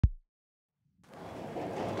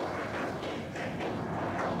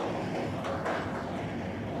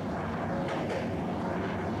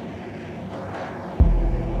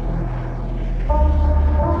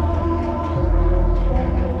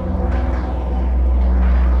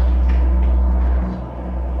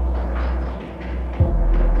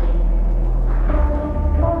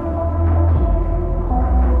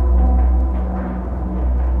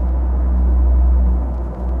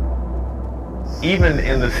even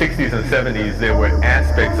in the 60s and 70s, there were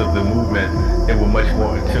aspects of the movement that were much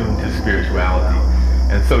more attuned to spirituality.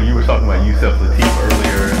 And so you were talking about Yusef Lateef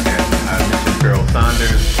earlier, and I mentioned Pharoah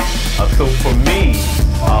Sanders. So for me,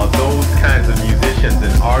 those kinds of musicians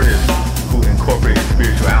and artists who incorporated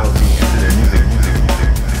spirituality into their music,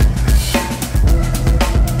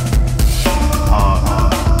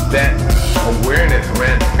 that awareness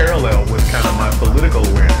ran parallel with kind of my political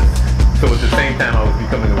awareness. So at the same time I was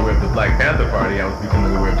becoming aware of the Black Panther Party, I was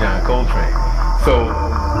becoming aware of John Coltrane. So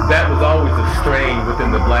that was always a strain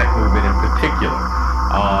within the black movement in particular.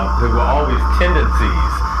 There were always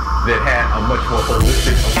tendencies that had a much more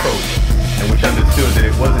holistic approach, and which understood that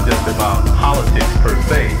it wasn't just about politics per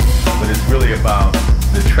se, but it's really about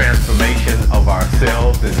the transformation of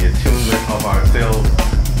ourselves and the attunement of ourselves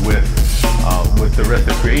with the rest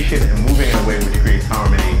of creation, and moving in a way which creates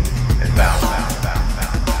harmony